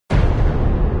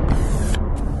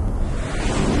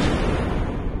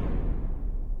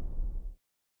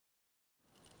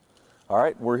All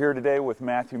right, we're here today with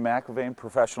Matthew McIlvane,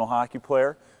 professional hockey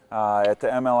player at the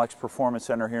MLX Performance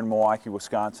Center here in Milwaukee,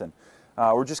 Wisconsin.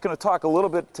 We're just going to talk a little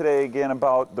bit today again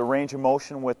about the range of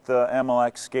motion with the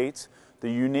MLX skates, the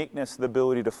uniqueness, the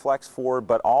ability to flex forward,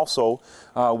 but also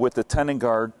with the tendon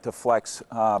guard to flex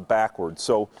backwards.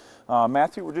 So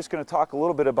Matthew, we're just going to talk a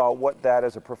little bit about what that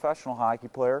as a professional hockey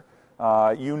player,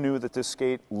 you knew that this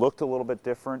skate looked a little bit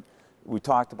different. We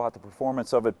talked about the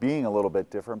performance of it being a little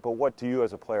bit different, but what do you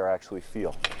as a player actually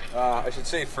feel? I should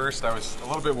say first I was a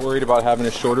little bit worried about having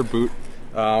a shorter boot.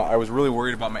 I was really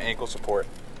worried about my ankle support.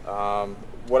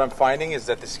 What I'm finding is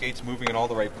that the skate's moving in all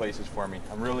the right places for me.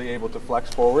 I'm really able to flex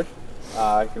forward.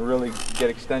 I can really get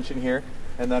extension here,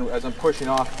 and then as I'm pushing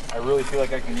off, I really feel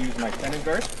like I can use my tendon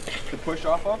guard to push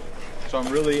off of. So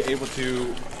I'm really able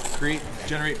to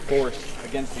generate force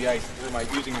against the ice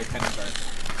using my tendon guard.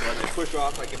 So as I push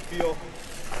off, I can feel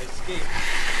my skate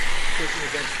pushing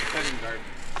against the tendon guard,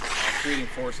 creating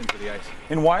force into the ice.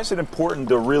 And why is it important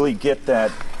to really get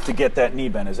that knee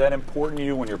bend? Is that important to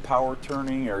you when you're power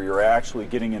turning or you're actually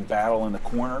getting in battle in the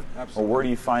corner? Absolutely. Or where do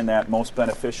you find that most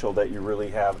beneficial, that you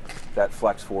really have that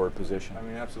flex forward position? I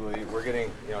mean, absolutely. We're getting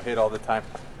hit all the time.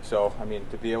 So I mean,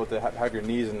 to be able to have your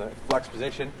knees in the flex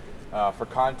position for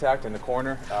contact in the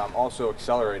corner, also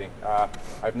accelerating.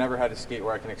 I've never had a skate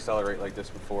where I can accelerate like this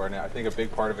before, and I think a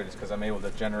big part of it is because I'm able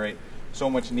to generate so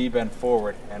much knee bend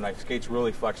forward, and my skate's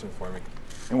really flexing for me.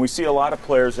 And we see a lot of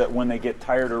players that when they get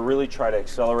tired or really try to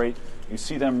accelerate, you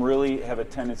see them really have a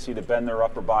tendency to bend their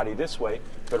upper body this way,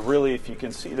 but really if you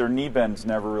can see, their knee bends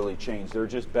never really change. They're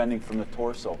just bending from the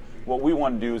torso. What we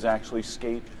want to do is actually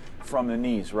skate from the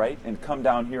knees, right? And come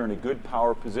down here in a good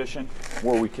power position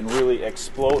where we can really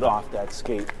explode off that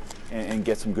skate and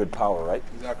get some good power, right?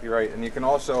 Exactly right. And you can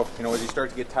also, as you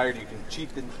start to get tired, you can cheat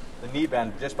the knee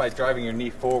bend just by driving your knee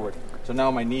forward. So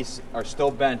now my knees are still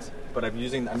bent, but I'm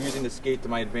using the skate to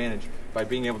my advantage by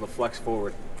being able to flex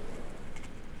forward.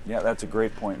 Yeah, that's a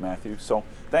great point, Matthew. So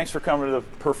thanks for coming to the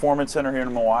Performance Center here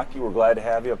in Milwaukee. We're glad to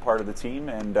have you a part of the team,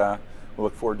 and we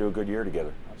look forward to a good year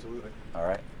together. Absolutely. All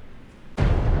right.